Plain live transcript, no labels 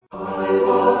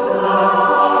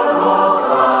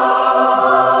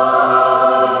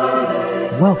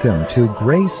Welcome to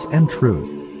Grace and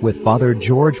Truth with Father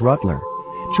George Rutler.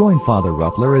 Join Father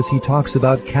Rutler as he talks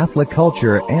about Catholic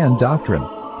culture and doctrine,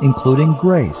 including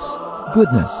grace,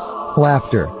 goodness,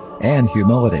 laughter, and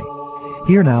humility.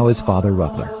 Here now is Father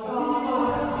Rutler.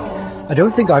 I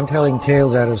don't think I'm telling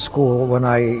tales out of school when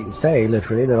I say,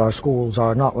 literally, that our schools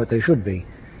are not what they should be.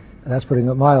 That's putting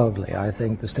it mildly. I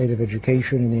think the state of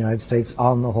education in the United States,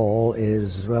 on the whole,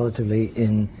 is relatively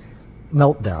in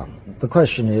meltdown. The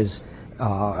question is,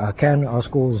 can our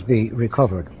schools be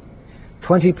recovered?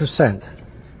 20%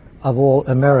 of all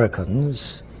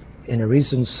Americans in a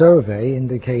recent survey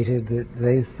indicated that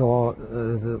they thought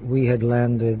that we had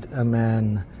landed a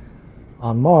man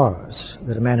on Mars,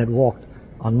 that a man had walked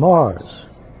on Mars.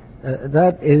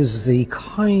 That is the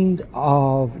kind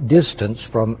of distance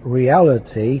from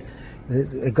reality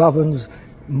that governs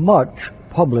much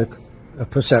public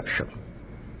perception.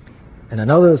 In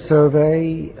another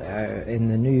survey in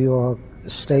the New York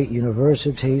State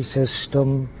University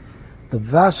system, the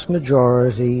vast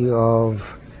majority of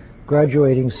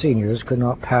graduating seniors could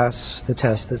not pass the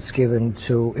test that's given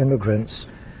to immigrants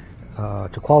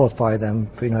to qualify them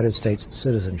for United States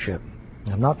citizenship.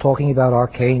 I'm not talking about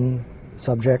arcane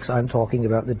subjects. I'm talking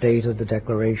about the date of the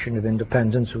Declaration of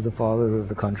Independence, who the father of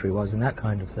the country was, and that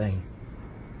kind of thing.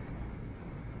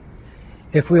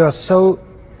 If we are so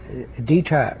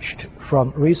detached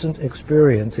from recent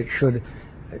experience, it should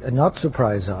not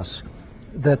surprise us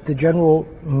that the general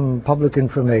public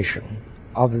information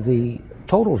of the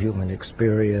total human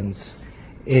experience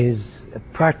is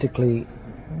practically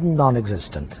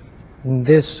non-existent.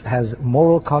 This has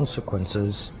moral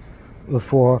consequences,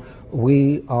 for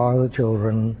we are the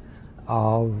children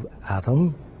of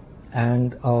Adam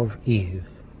and of Eve.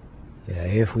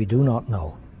 If we do not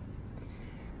know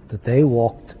that they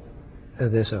walked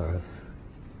this earth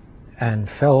and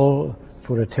fell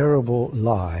for a terrible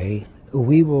lie,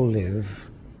 we will live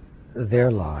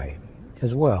their lie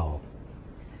as well.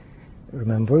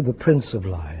 Remember, the prince of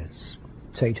lies,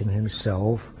 Satan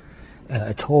himself,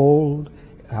 told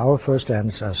our first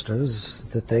ancestors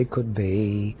that they could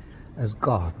be as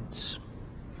gods,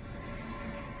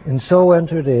 and so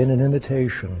entered in an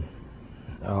imitation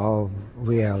of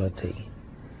reality.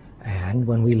 And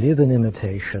when we live in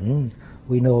imitation,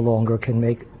 we no longer can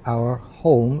make our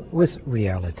home with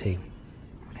reality.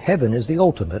 Heaven is the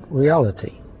ultimate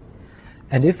reality.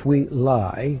 And if we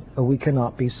lie, we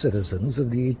cannot be citizens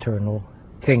of the eternal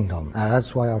kingdom. And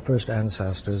that's why our first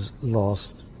ancestors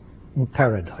lost in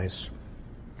paradise.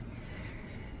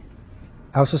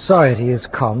 Our society has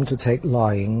come to take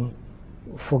lying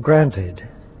for granted.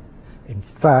 In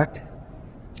fact,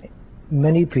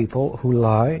 many people who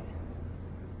lie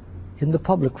in the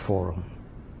public forum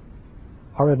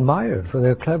are admired for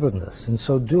their cleverness in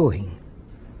so doing.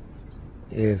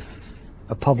 If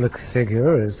a public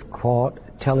figure is caught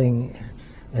telling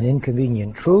an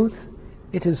inconvenient truth,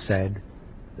 it is said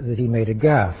that he made a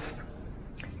gaffe.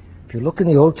 If you look in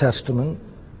the Old Testament,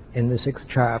 in the 6th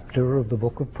chapter of the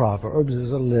book of Proverbs, is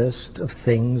a list of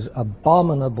things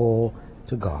abominable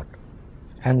to God.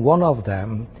 And one of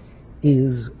them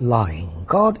is lying.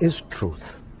 God is truth.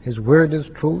 His word is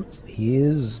truth. He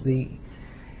is the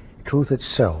truth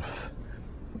itself.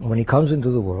 When he comes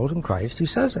into the world in Christ, he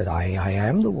says it. I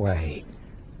am the way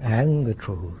and the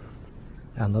truth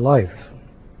and the life.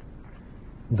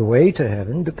 The way to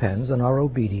heaven depends on our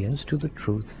obedience to the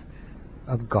truth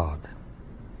of God.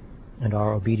 And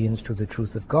our obedience to the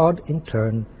truth of God, in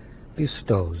turn,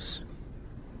 bestows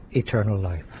eternal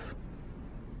life.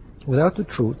 Without the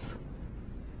truth,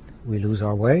 we lose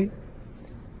our way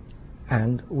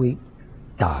and we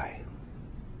die.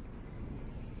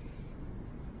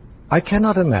 I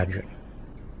cannot imagine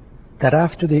that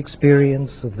after the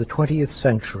experience of the 20th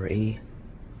century,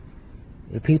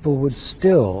 the people would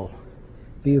still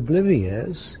be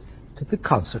oblivious to the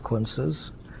consequences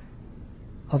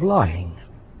of lying.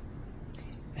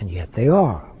 And yet they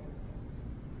are.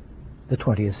 The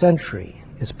 20th century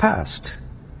is past.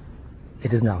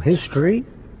 It is now history,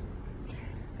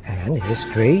 and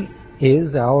history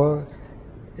is our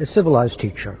civilized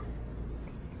teacher.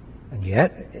 And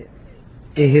yet,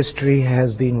 history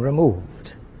has been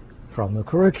removed from the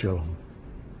curriculum.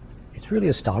 It's really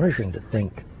astonishing to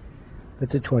think that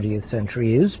the 20th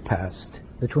century is past.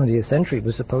 The 20th century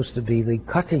was supposed to be the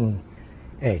cutting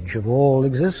edge of all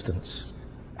existence.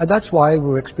 And that's why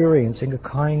we're experiencing a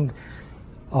kind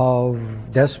of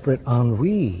desperate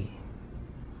ennui.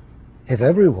 If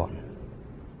everyone,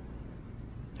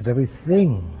 if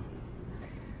everything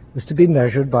was to be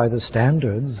measured by the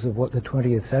standards of what the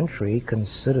 20th century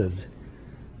considered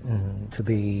to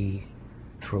be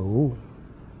true,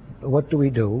 what do we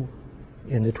do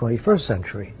in the 21st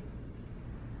century?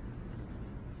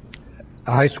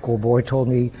 A high school boy told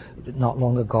me not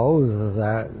long ago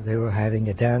that they were having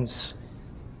a dance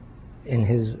in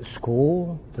his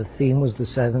school. The theme was the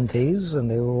 70s, and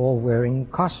they were all wearing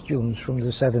costumes from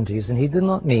the 70s, and he did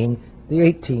not mean the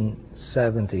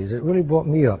 1870s. It really brought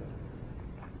me up.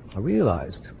 I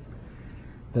realized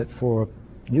that for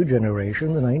a new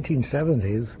generation, the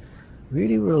 1970s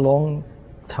really were a long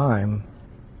time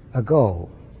ago.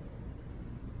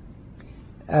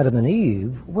 Adam and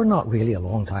Eve were not really a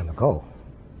long time ago.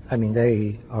 I mean,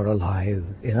 they are alive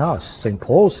in us. St.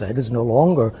 Paul said, it's no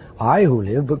longer I who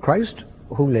live, but Christ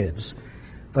who lives.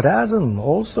 But Adam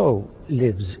also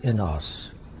lives in us,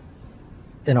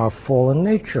 in our fallen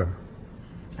nature.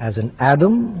 As in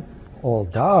Adam all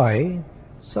die,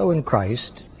 so in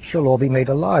Christ shall all be made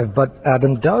alive. But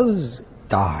Adam does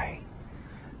die.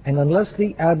 And unless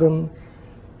the Adam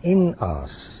in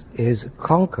us is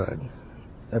conquered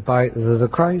by the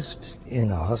Christ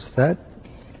in us, that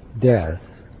death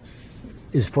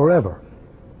is forever.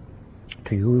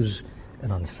 To use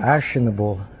an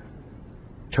unfashionable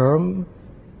term,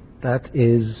 that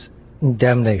is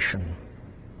damnation.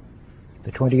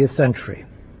 The 20th century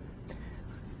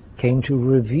came to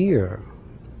revere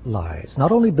lies,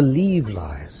 not only believe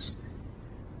lies,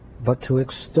 but to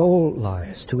extol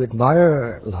lies, to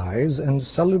admire lies and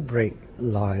celebrate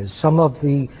lies. Some of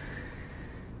the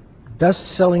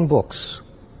best-selling books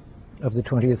of the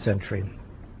 20th century,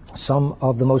 some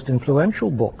of the most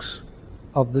influential books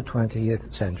of the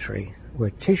 20th century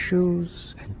were tissues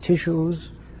and tissues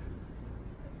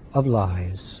of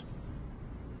lies.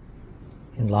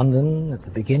 In London, at the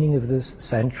beginning of this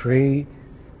century,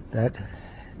 that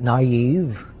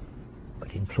naive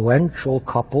but influential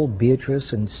couple,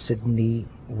 Beatrice and Sidney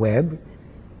Webb,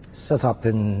 set up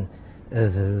in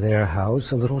their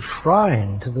house a little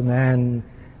shrine to the man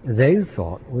they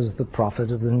thought was the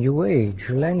prophet of the New Age,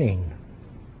 Lenin.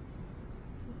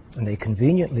 And they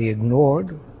conveniently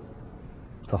ignored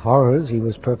the horrors he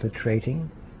was perpetrating,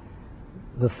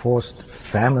 the forced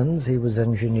famines he was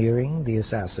engineering, the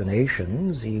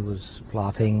assassinations he was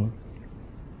plotting.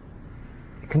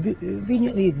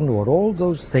 Conveniently ignored all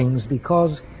those things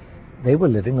because they were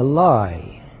living a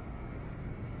lie.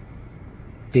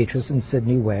 Beatrice and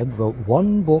Sidney Webb wrote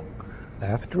one book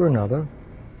after another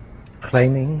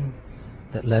claiming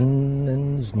that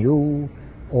Lenin's new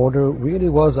order really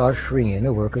was ushering in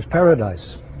a workers'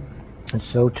 paradise. And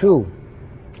so too,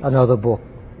 another book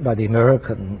by the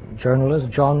American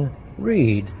journalist John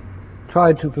Reed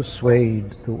tried to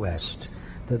persuade the West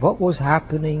that what was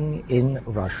happening in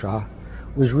Russia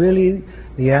was really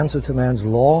the answer to man's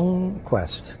long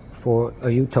quest for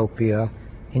a utopia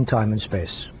in time and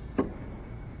space.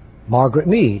 Margaret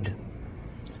Mead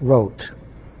wrote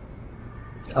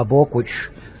a book which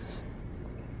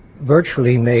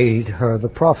virtually made her the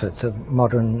prophet of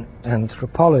modern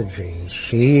anthropology.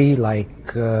 She, like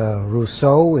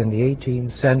Rousseau in the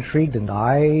 18th century,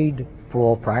 denied, for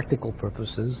all practical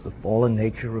purposes, the fallen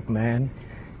nature of man,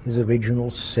 his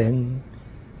original sin.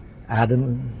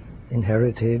 Adam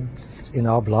inherited in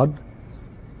our blood.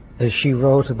 As she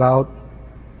wrote about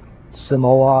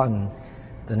Samoa and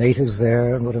the natives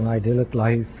there and what an idyllic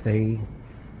life they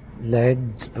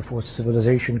led before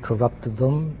civilization corrupted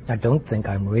them. I don't think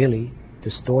I'm really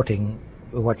distorting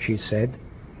what she said.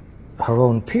 Her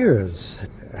own peers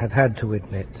have had to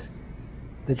admit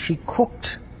that she cooked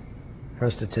her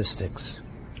statistics.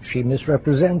 She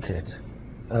misrepresented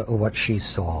what she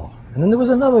saw. And then there was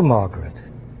another Margaret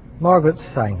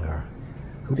Sanger,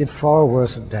 who did far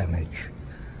worse damage.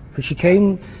 For she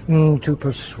came to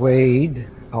persuade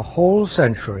a whole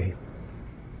century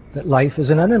that life is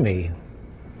an enemy,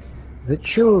 that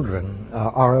children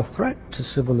are a threat to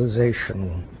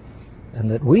civilization,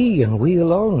 and that we and we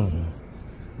alone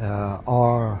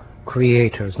are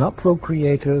creators, not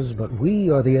procreators, but we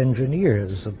are the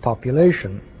engineers of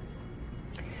population.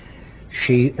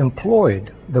 She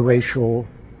employed the racial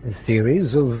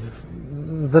theories of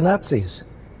the Nazis.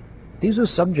 These are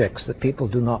subjects that people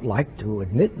do not like to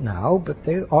admit now, but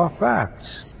they are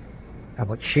facts. And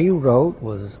what she wrote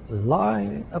was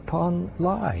lie upon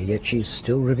lie, yet she's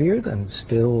still revered and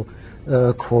still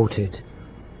quoted.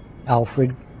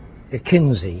 Alfred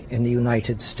Kinsey in the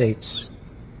United States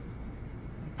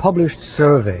published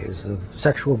surveys of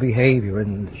sexual behavior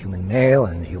in the human male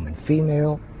and the human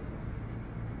female.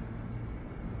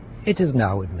 It is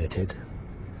now admitted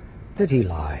that he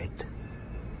lied.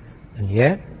 And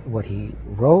yet, what he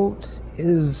wrote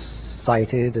is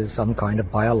cited as some kind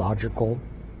of biological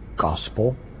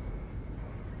gospel.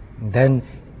 And then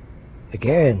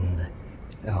again,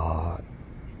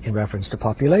 in reference to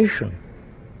population.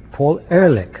 Paul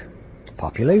Ehrlich, the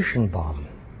population bomb,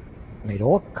 made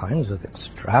all kinds of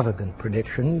extravagant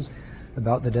predictions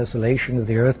about the desolation of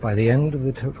the earth by the end of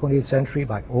the 20th century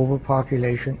by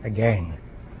overpopulation again.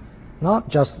 Not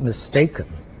just mistaken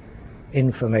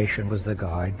information was the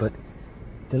guide, but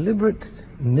deliberate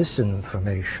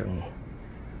misinformation.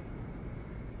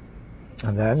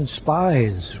 And then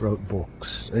spies wrote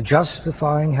books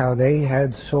justifying how they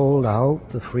had sold out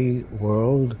the free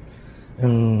world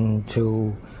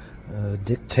to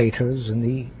dictators in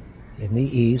the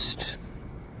East.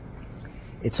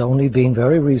 It's only been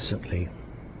very recently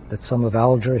that some of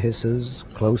Alger Hiss's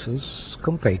closest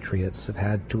compatriots have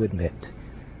had to admit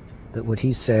that what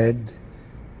he said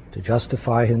to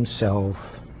justify himself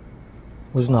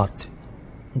was not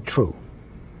true.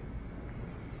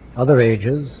 Other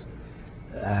ages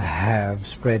have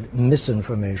spread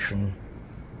misinformation.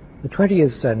 The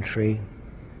 20th century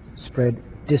spread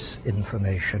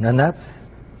disinformation, and that's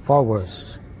far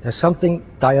worse. There's something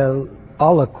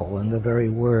diabolical in the very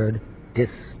word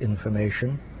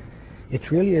disinformation.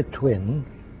 It's really a twin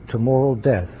to moral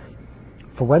death.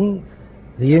 For when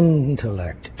the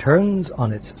intellect turns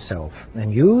on itself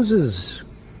and uses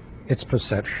its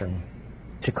perception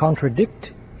to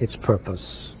contradict its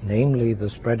purpose, namely the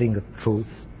spreading of truth,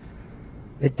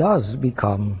 it does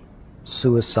become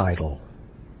suicidal.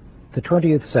 The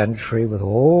 20th century, with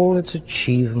all its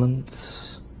achievements,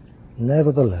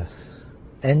 nevertheless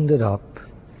ended up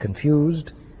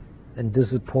confused and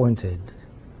disappointed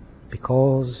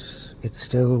because it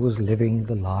still was living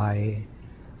the lie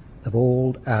of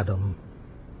old Adam.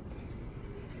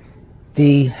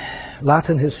 The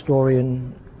Latin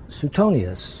historian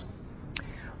Suetonius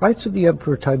writes of the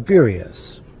Emperor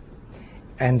Tiberius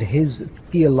and his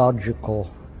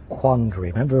theological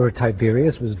quandary. Remember,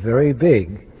 Tiberius was very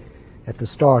big at the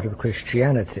start of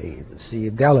Christianity. The Sea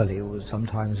of Galilee was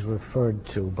sometimes referred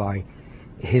to by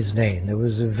his name. There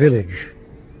was a village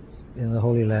in the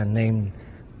Holy Land named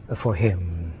for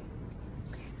him.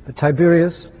 But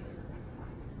Tiberius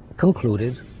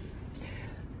concluded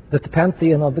that the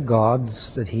pantheon of the gods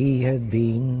that he had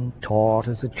been taught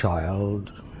as a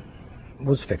child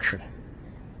was fiction.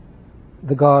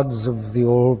 The gods of the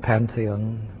old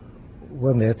pantheon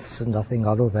were myths and nothing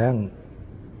other than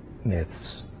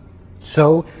myths.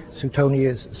 So,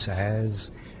 Suetonius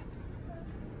says,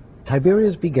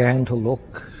 Tiberius began to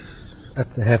look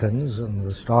at the heavens and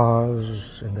the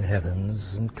stars in the heavens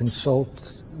and consult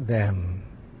them.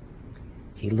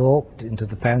 He looked into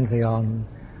the pantheon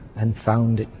and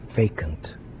found it vacant.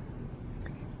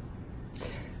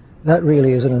 That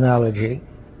really is an analogy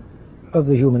of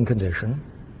the human condition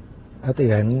at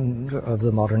the end of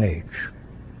the modern age.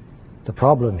 The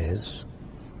problem is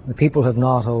the people have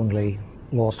not only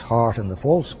lost heart in the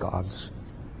false gods,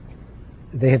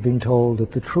 they have been told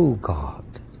that the true God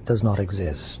does not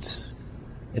exist.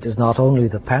 It is not only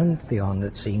the pantheon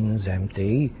that seems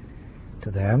empty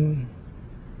to them,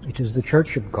 it is the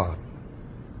Church of God.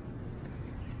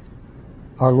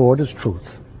 Our Lord is truth,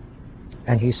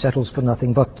 and he settles for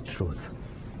nothing but the truth.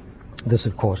 This,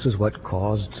 of course, is what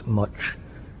caused much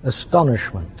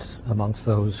astonishment amongst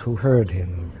those who heard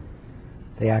him.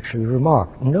 They actually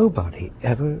remarked, nobody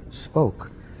ever spoke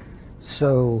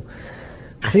so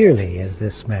clearly as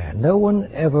this man. No one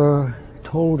ever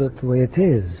told it the way it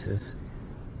is, as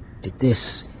did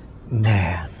this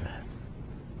man.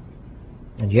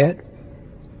 And yet,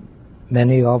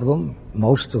 many of them,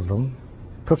 most of them,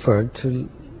 preferred to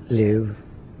live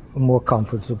more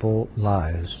comfortable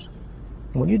lives.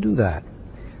 When you do that,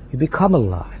 you become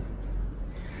alive,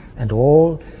 and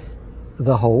all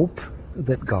the hope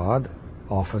that God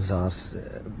offers us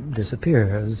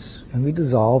disappears, and we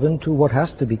dissolve into what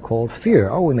has to be called fear.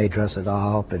 Oh, we may dress it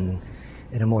up in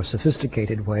a more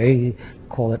sophisticated way,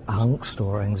 call it angst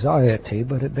or anxiety,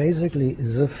 but it basically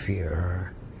is a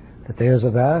fear that there's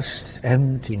a vast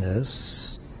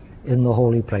emptiness in the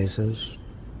holy places,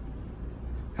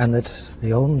 and that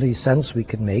the only sense we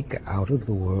can make out of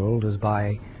the world is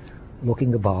by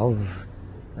looking above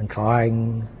and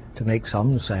trying to make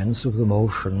some sense of the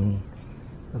motion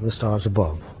of the stars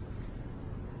above.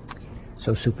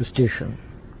 So superstition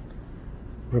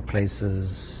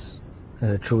replaces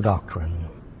true doctrine.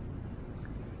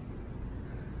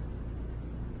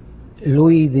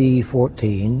 Louis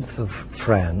XIV of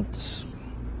France,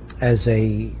 as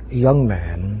a young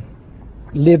man,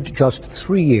 lived just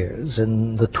 3 years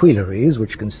in the Tuileries,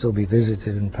 which can still be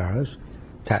visited in Paris,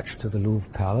 attached to the Louvre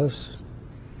Palace.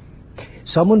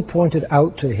 Someone pointed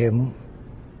out to him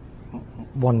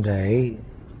one day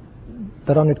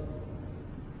that on a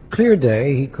clear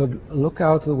day, he could look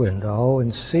out the window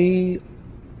and see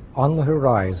on the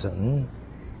horizon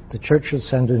the Church of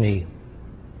Saint-Denis,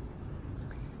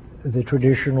 the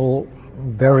traditional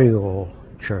burial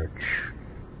church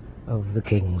of the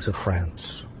kings of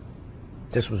France.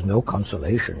 This was no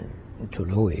consolation to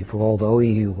Louis, for although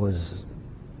he was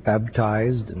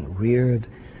baptized and reared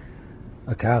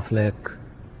a Catholic,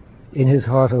 in his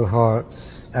heart of hearts,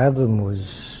 Adam was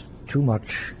too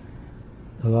much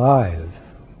alive.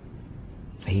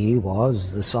 He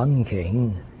was the Sun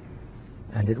King,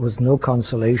 and it was no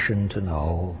consolation to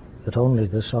know that only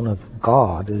the Son of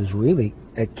God is really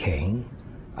a king,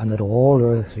 and that all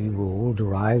earthly rule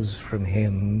derives from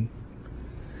him.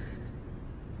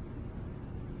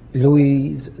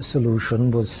 Louis'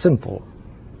 solution was simple,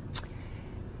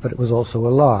 but it was also a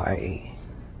lie.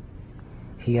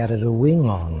 He added a wing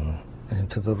on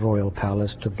to the royal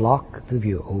palace to block the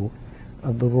view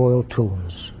of the royal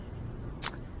tombs.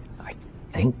 I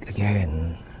think,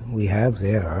 again, we have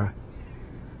there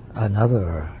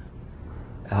another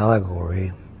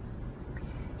allegory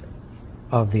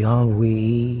of the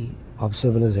ennui of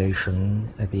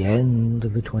civilization at the end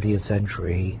of the 20th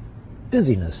century.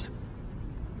 Busyness,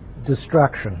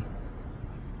 distraction,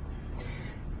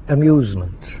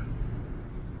 amusement.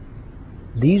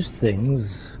 These things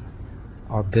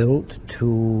are built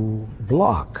to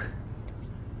block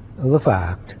the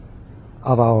fact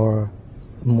of our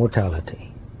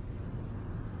mortality.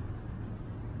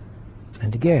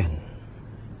 And again,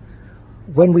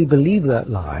 when we believe that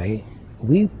lie,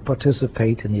 we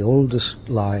participate in the oldest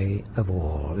lie of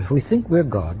all. If we think we're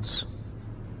gods,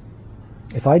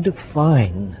 if I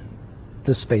define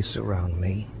the space around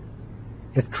me,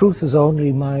 if truth is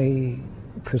only my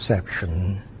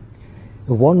perception,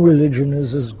 if one religion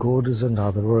is as good as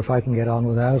another, or if I can get on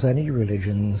without any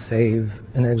religion save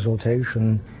an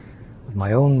exaltation of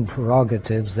my own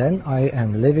prerogatives, then I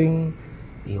am living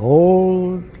the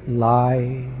old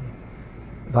lie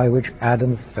by which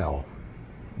Adam fell.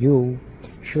 You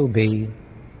shall be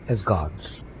as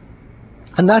gods.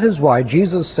 And that is why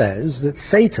Jesus says that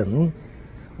Satan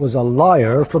was a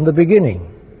liar from the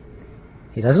beginning.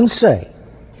 He doesn't say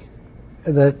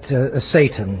that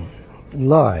Satan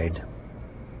lied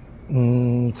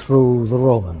through the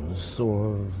Romans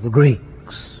or the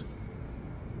Greeks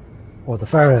or the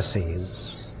Pharisees.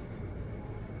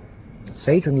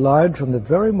 Satan lied from the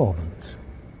very moment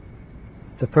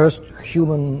the first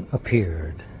human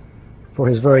appeared, for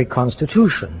his very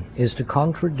constitution is to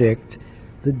contradict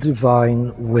the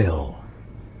divine will.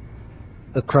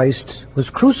 The Christ was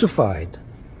crucified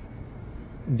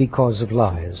because of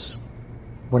lies.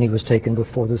 When he was taken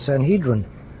before the Sanhedrin,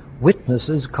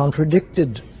 witnesses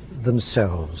contradicted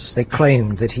themselves. They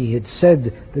claimed that he had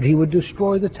said that he would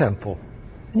destroy the temple,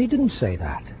 and he didn't say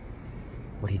that.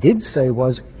 What he did say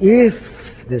was, if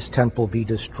this temple be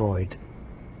destroyed,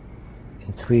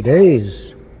 in 3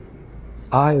 days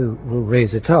I will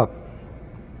raise it up.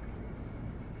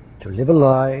 To live a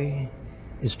lie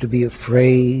is to be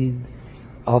afraid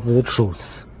of the truth.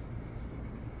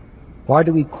 Why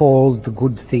do we call the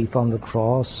good thief on the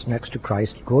cross next to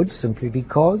Christ good? Simply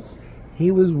because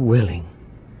he was willing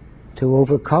to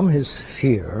overcome his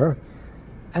fear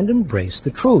and embrace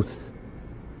the truth.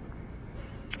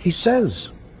 He says,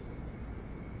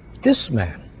 this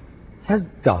man has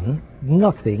done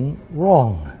nothing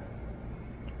wrong.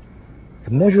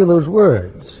 Measure those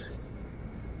words.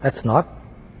 That's not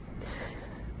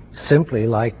simply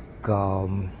like a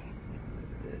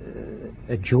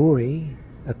jury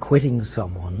acquitting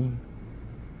someone.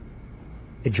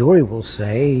 A jury will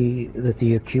say that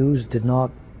the accused did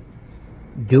not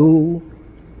do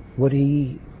what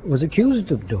he was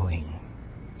accused of doing.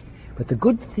 But the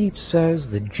good thief says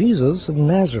that Jesus of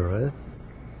Nazareth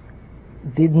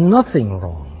did nothing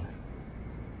wrong.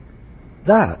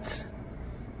 That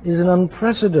is an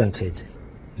unprecedented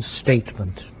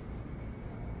statement.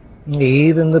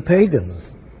 Even the pagans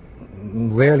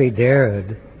rarely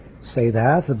dared say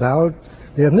that about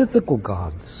their mythical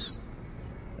gods.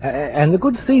 And the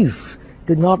good thief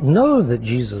did not know that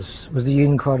Jesus was the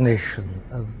incarnation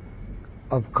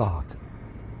of God.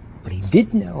 But he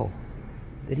did know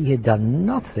that he had done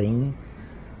nothing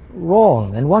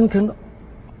wrong. And one can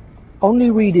only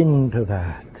read into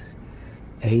that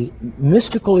a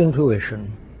mystical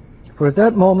intuition. For at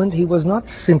that moment he was not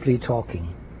simply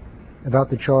talking about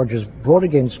the charges brought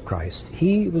against Christ.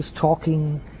 He was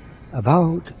talking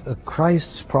about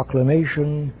Christ's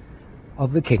proclamation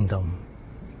of the kingdom,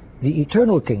 the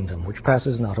eternal kingdom, which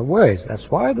passes not away. That's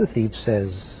why the thief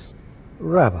says,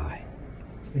 Rabbi,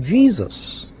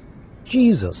 Jesus.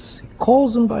 He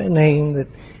calls him by a name that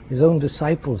his own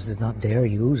disciples did not dare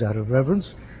use out of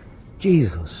reverence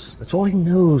Jesus. That's all he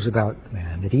knows about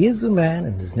man, that he is a man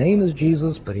and his name is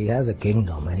Jesus, but he has a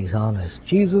kingdom and he's honest.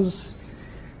 Jesus,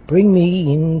 bring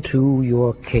me into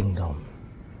your kingdom.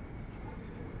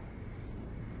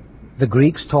 The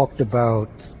Greeks talked about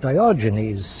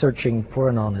Diogenes searching for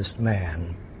an honest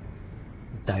man.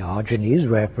 Diogenes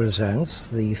represents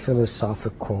the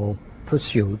philosophical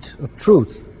pursuit of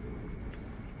truth.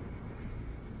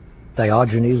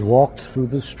 Diogenes walked through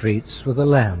the streets with a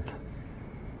lamp,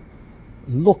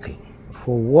 looking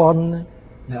for one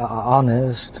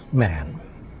honest man.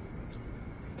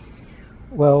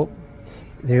 Well,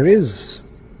 there is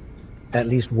at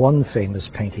least one famous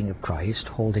painting of Christ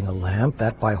holding a lamp,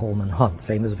 that by Holman Hunt,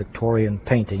 famous Victorian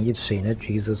painting. You've seen it,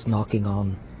 Jesus knocking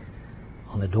on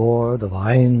the door, the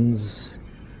vines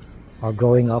are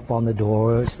growing up on the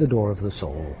door. It's the door of the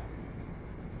soul.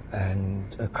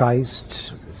 And Christ,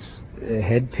 his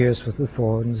head pierced with the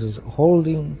thorns, is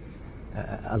holding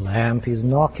a lamp. He's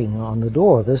knocking on the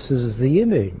door. This is the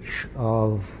image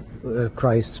of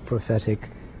Christ's prophetic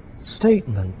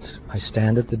statement. I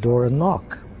stand at the door and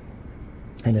knock,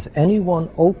 and if anyone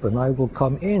open, I will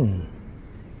come in.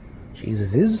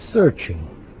 Jesus is searching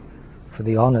for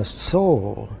the honest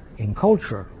soul in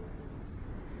culture.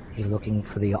 He's looking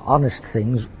for the honest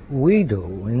things we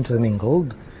do,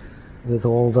 intermingled with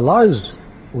all the lies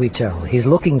we tell. He's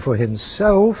looking for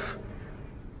himself,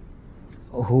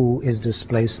 who is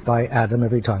displaced by Adam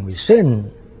every time we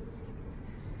sin.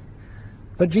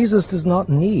 But Jesus does not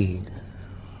need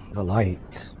the light.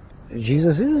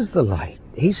 Jesus is the light.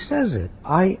 He says it.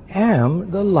 I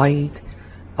am the light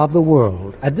of the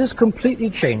world. And this completely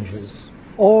changes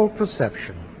all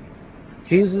perception.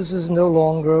 Jesus is no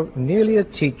longer merely a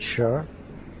teacher.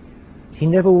 He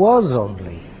never was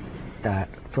only that.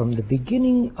 From the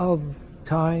beginning of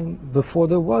time, before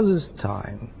there was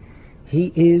time, he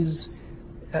is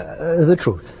the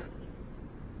truth.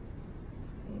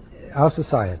 Our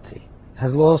society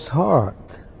has lost heart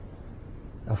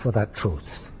for that truth.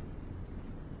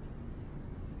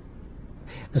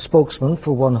 A spokesman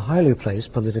for one highly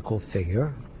placed political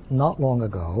figure not long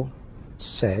ago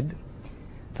said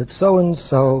that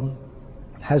so-and-so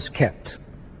has kept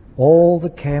all the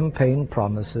campaign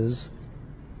promises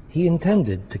he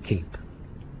intended to keep.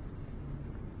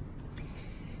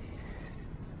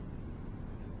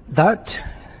 That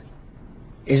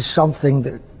is something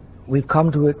that we've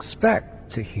come to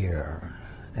expect to hear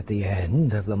at the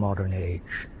end of the modern age.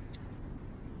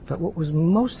 But what was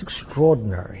most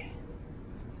extraordinary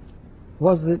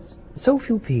was that so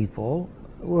few people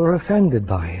were offended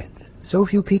by it. So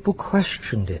few people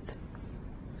questioned it.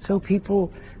 So few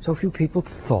people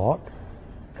thought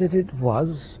that it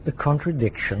was a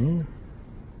contradiction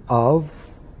of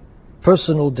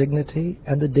personal dignity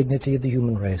and the dignity of the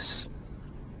human race.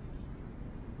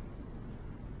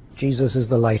 Jesus is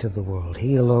the light of the world.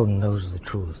 He alone knows the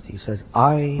truth. He says,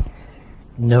 I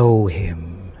know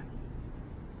him.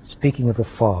 Speaking of the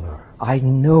Father, I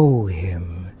know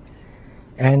him.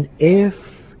 And if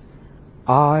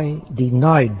I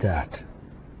denied that,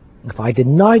 if I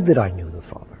denied that I knew the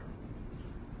Father,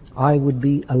 I would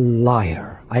be a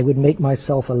liar. I would make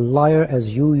myself a liar as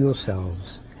you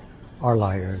yourselves are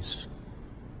liars.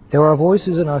 There are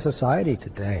voices in our society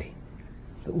today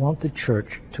that want the church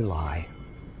to lie,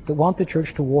 that want the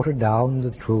church to water down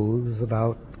the truths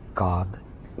about God,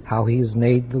 how he has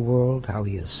made the world, how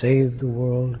he has saved the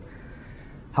world,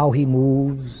 how he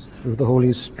moves through the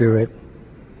Holy Spirit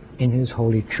in his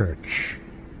holy church.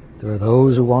 There are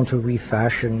those who want to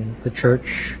refashion the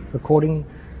church according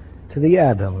to the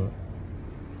Adam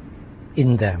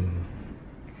in them.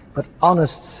 But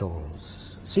honest souls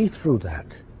see through that.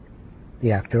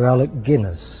 The actor Alec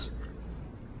Guinness,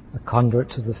 a convert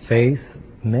to the faith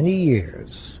many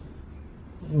years,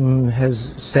 has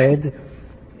said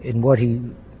in what he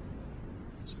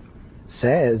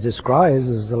describes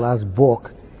as the last book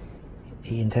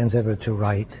he intends ever to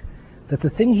write, that the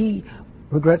thing he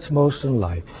regrets most in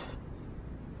life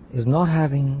is not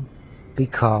having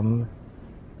become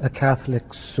a Catholic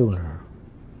sooner.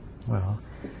 Well,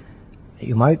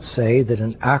 you might say that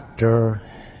an actor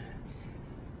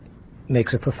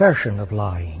makes a profession of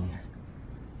lying.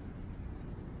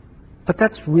 But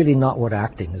that's really not what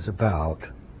acting is about.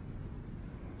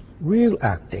 Real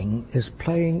acting is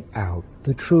playing out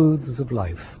the truths of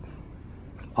life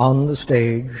on the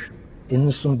stage,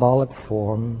 in symbolic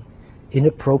form, in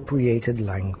appropriated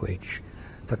language,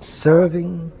 but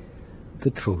serving the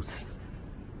truth.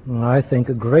 And I think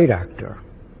a great actor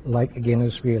like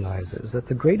Guinness realizes that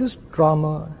the greatest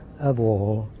drama of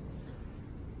all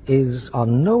is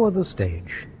on no other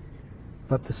stage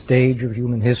but the stage of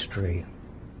human history.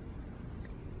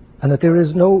 and that there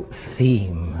is no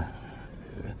theme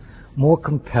more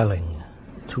compelling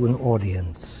to an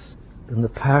audience than the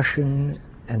passion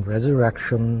and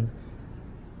resurrection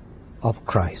of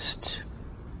Christ.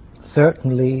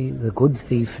 Certainly the good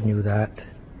thief knew that.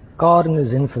 God in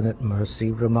his infinite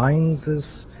mercy reminds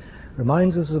us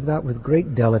of that with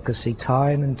great delicacy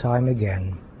time and time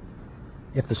again.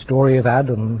 If the story of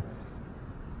Adam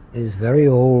is very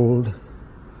old,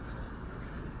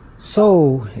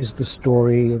 so is the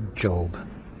story of Job.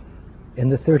 In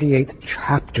the 38th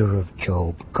chapter of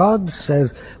Job, God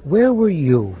says, "Where were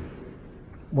you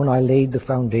when I laid the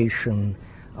foundation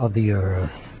of the earth?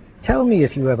 Tell me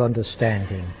if you have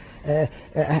understanding.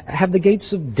 Have the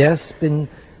gates of death been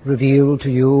revealed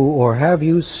to you, or have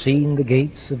you seen the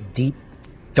gates of deep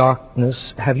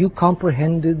darkness? Have you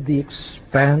comprehended the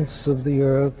expanse of the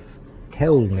earth?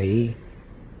 Tell me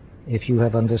if you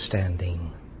have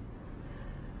understanding."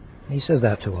 He says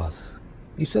that to us.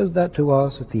 He says that to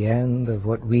us at the end of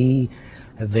what we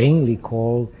have vainly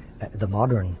called the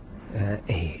modern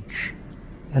age.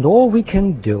 And all we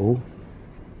can do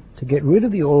to get rid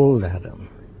of the old Adam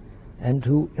and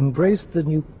to embrace the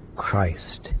new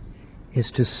Christ is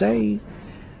to say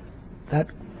that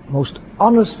most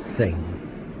honest thing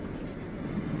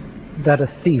that a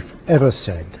thief ever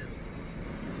said.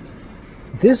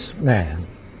 This man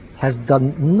has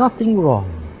done nothing wrong.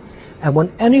 And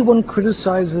when anyone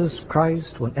criticizes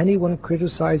Christ, when anyone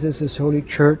criticizes his holy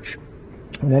church,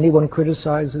 when anyone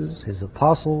criticizes his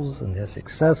apostles and their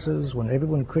successors, when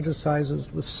everyone criticizes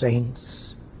the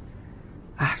saints,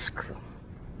 ask them,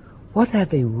 what have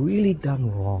they really done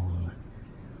wrong?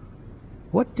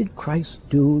 What did Christ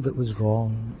do that was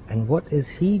wrong? And what is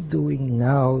he doing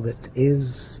now that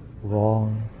is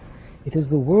wrong? It is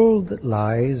the world that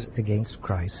lies against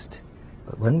Christ.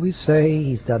 But when we say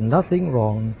he's done nothing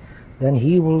wrong, then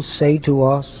he will say to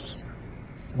us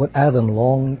what Adam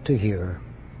longed to hear.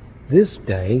 This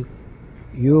day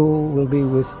you will be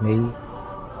with me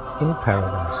in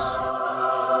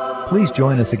paradise. Please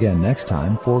join us again next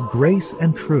time for Grace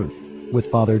and Truth with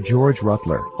Father George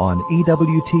Rutler on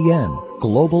EWTN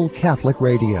Global Catholic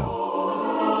Radio.